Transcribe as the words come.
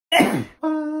A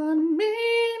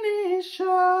mini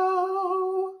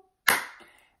show.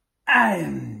 I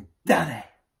am Dane,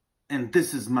 and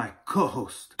this is my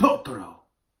co-host, Totoro.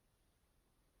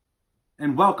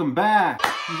 And welcome back,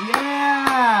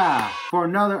 for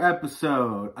another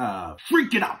episode of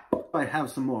Freak It Up. I have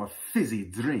some more fizzy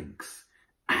drinks.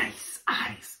 Ice,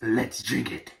 let's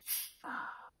drink it.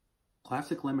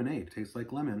 Classic lemonade, tastes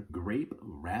like lemon. Grape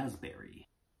raspberry.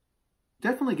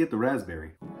 Definitely get the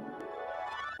raspberry.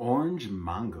 Orange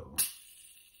mango.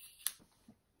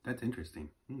 That's interesting.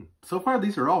 So far,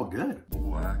 these are all good.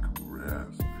 Black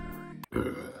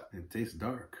raspberry. It tastes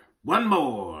dark. One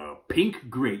more.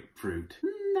 Pink grapefruit.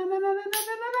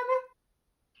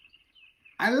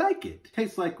 I like it.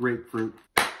 Tastes like grapefruit.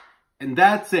 And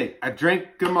that's it. I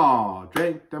drank them all.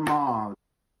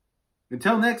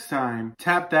 Until next time,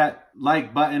 tap that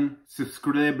like button,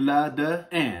 subscribe,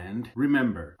 and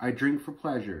remember, I drink for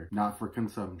pleasure, not for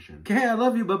consumption. Okay, I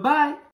love you. Bye-bye.